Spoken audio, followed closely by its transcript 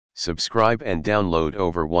Subscribe and download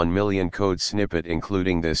over 1 million code snippet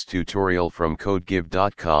including this tutorial from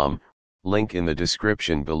codegive.com, link in the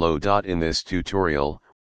description below. In this tutorial,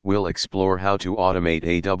 we'll explore how to automate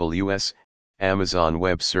AWS, Amazon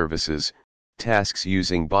Web Services, tasks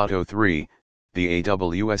using Boto3, the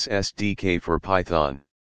AWS SDK for Python.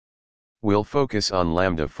 We'll focus on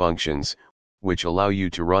Lambda functions, which allow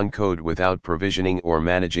you to run code without provisioning or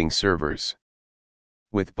managing servers.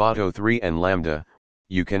 With Boto3 and Lambda,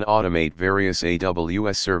 you can automate various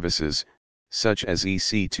AWS services, such as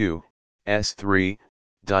EC2, S3,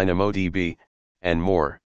 DynamoDB, and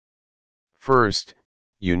more. First,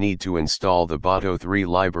 you need to install the Boto3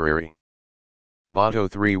 library.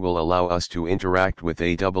 Boto3 will allow us to interact with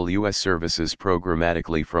AWS services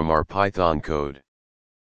programmatically from our Python code.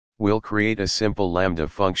 We'll create a simple Lambda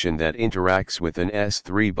function that interacts with an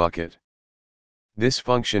S3 bucket. This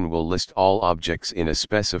function will list all objects in a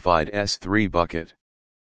specified S3 bucket.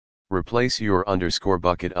 Replace your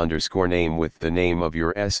 _bucket _name with the name of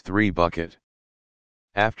your S3 bucket.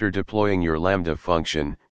 After deploying your Lambda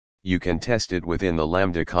function, you can test it within the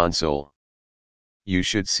Lambda console. You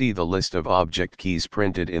should see the list of object keys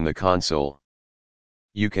printed in the console.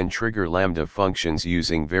 You can trigger Lambda functions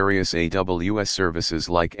using various AWS services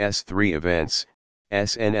like S3 events,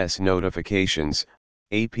 SNS notifications,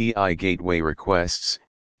 API gateway requests,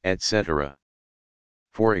 etc.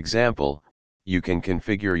 For example, you can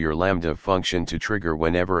configure your Lambda function to trigger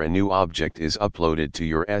whenever a new object is uploaded to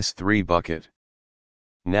your S3 bucket.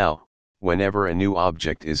 Now, whenever a new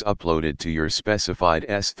object is uploaded to your specified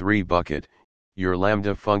S3 bucket, your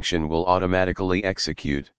Lambda function will automatically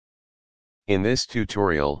execute. In this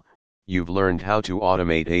tutorial, you've learned how to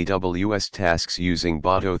automate AWS tasks using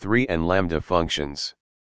Boto3 and Lambda functions.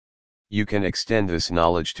 You can extend this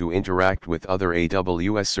knowledge to interact with other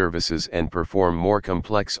AWS services and perform more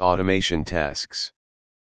complex automation tasks.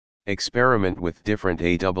 Experiment with different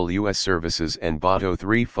AWS services and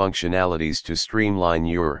Boto3 functionalities to streamline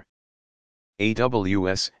your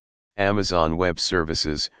AWS, Amazon Web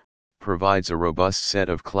Services, provides a robust set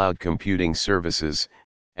of cloud computing services,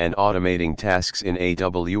 and automating tasks in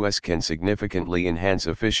AWS can significantly enhance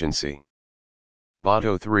efficiency.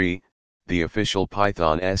 Boto3, the official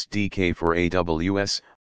Python SDK for AWS,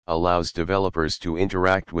 allows developers to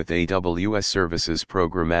interact with AWS services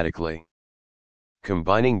programmatically.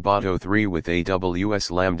 Combining Boto3 with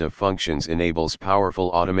AWS Lambda functions enables powerful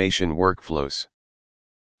automation workflows.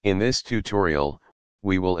 In this tutorial,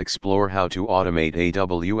 we will explore how to automate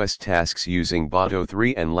AWS tasks using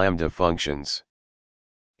Boto3 and Lambda functions.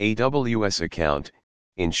 AWS account: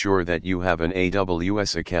 ensure that you have an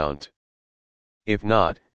AWS account. If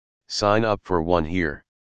not, sign up for one here.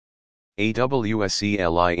 AWS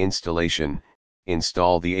CLI installation: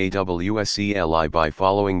 install the AWS CLI by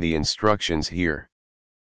following the instructions here.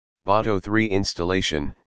 Boto3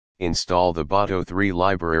 installation: install the Boto3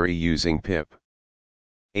 library using pip.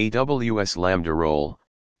 AWS Lambda role: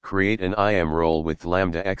 create an IAM role with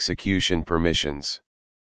Lambda execution permissions.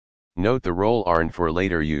 Note the role aren't for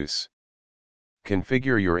later use.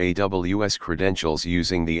 Configure your AWS credentials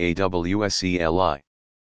using the AWS CLI.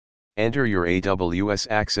 Enter your AWS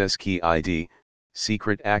access key ID,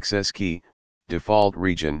 secret access key, default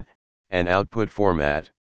region, and output format.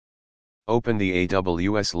 Open the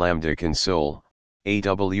AWS Lambda console,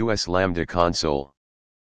 AWS Lambda console.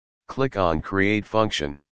 Click on Create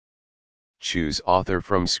Function. Choose Author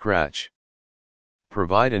from Scratch.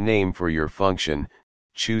 Provide a name for your function,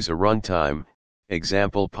 choose a runtime,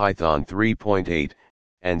 example Python 3.8,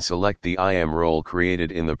 and select the IAM role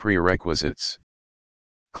created in the prerequisites.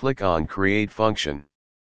 Click on Create Function.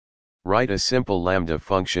 Write a simple Lambda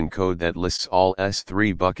function code that lists all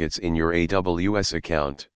S3 buckets in your AWS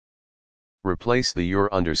account. Replace the your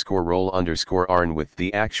 _role_arn with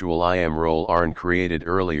the actual IAM role arn created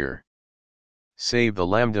earlier. Save the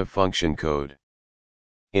Lambda function code.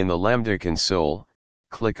 In the Lambda console,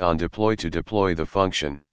 click on Deploy to deploy the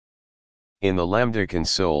function. In the Lambda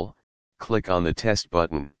console, click on the Test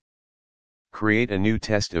button. Create a new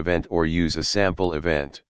test event or use a sample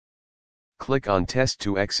event. Click on Test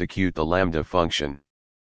to execute the Lambda function.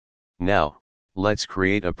 Now, let's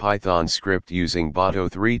create a Python script using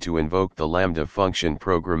Boto3 to invoke the Lambda function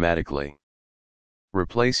programmatically.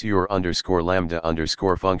 Replace your _Lambda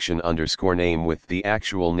 _function _name with the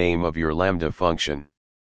actual name of your Lambda function.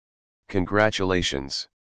 Congratulations!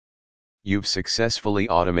 You've successfully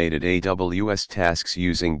automated AWS tasks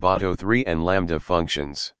using Boto3 and Lambda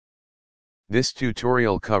functions. This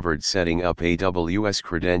tutorial covered setting up AWS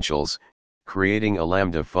credentials, creating a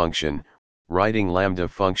Lambda function, writing Lambda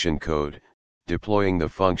function code, deploying the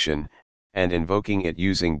function, and invoking it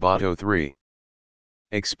using Boto3.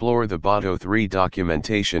 Explore the Boto3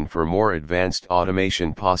 documentation for more advanced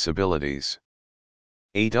automation possibilities.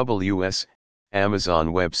 AWS,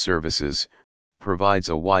 Amazon Web Services, provides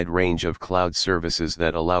a wide range of cloud services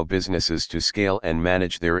that allow businesses to scale and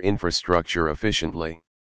manage their infrastructure efficiently.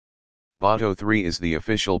 Boto3 is the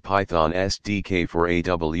official Python SDK for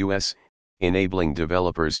AWS, enabling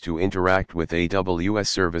developers to interact with AWS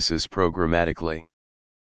services programmatically.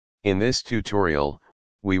 In this tutorial,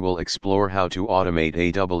 we will explore how to automate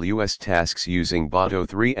AWS tasks using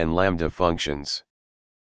Boto3 and Lambda functions.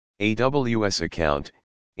 AWS account.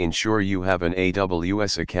 Ensure you have an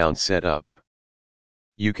AWS account set up.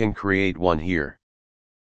 You can create one here.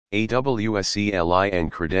 AWS CLI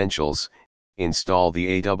and credentials. Install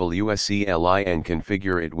the AWS CLI and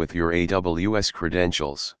configure it with your AWS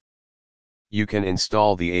credentials. You can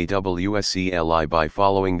install the AWS CLI by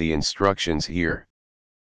following the instructions here.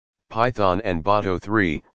 Python and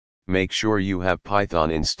Boto3, make sure you have Python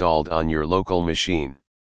installed on your local machine.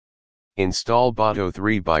 Install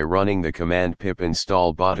Boto3 by running the command pip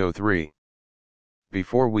install Boto3.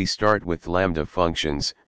 Before we start with Lambda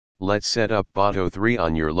functions, let's set up Boto3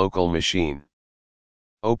 on your local machine.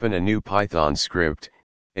 Open a new Python script,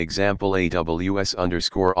 example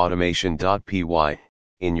AWS_automation.py,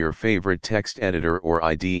 in your favorite text editor or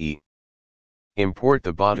IDE. Import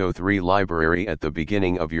the Boto3 library at the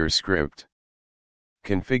beginning of your script.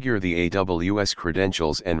 Configure the AWS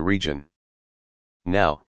credentials and region.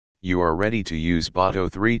 Now, you are ready to use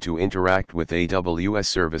Boto3 to interact with AWS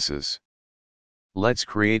services. Let's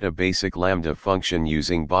create a basic Lambda function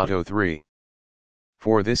using Boto3.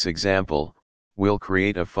 For this example, we'll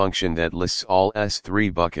create a function that lists all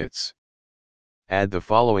S3 buckets. Add the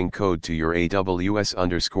following code to your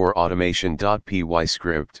AWS_automation.py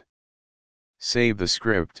script. Save the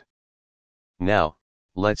script. Now,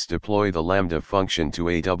 let's deploy the Lambda function to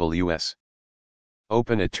AWS.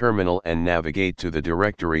 Open a terminal and navigate to the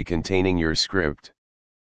directory containing your script.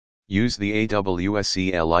 Use the AWS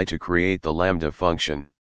CLI to create the Lambda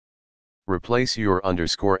function. Replace your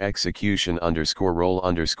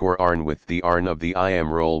 _execution_role_arn with the arn of the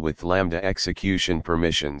IAM role with Lambda execution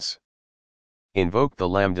permissions. Invoke the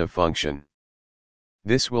Lambda function.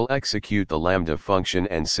 This will execute the Lambda function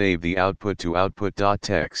and save the output to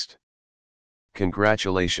output.txt.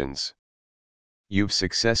 Congratulations! You've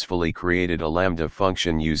successfully created a Lambda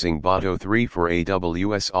function using Boto3 for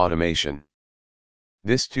AWS automation.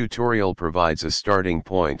 This tutorial provides a starting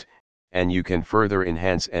point, and you can further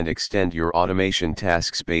enhance and extend your automation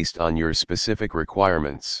tasks based on your specific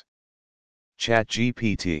requirements.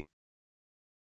 ChatGPT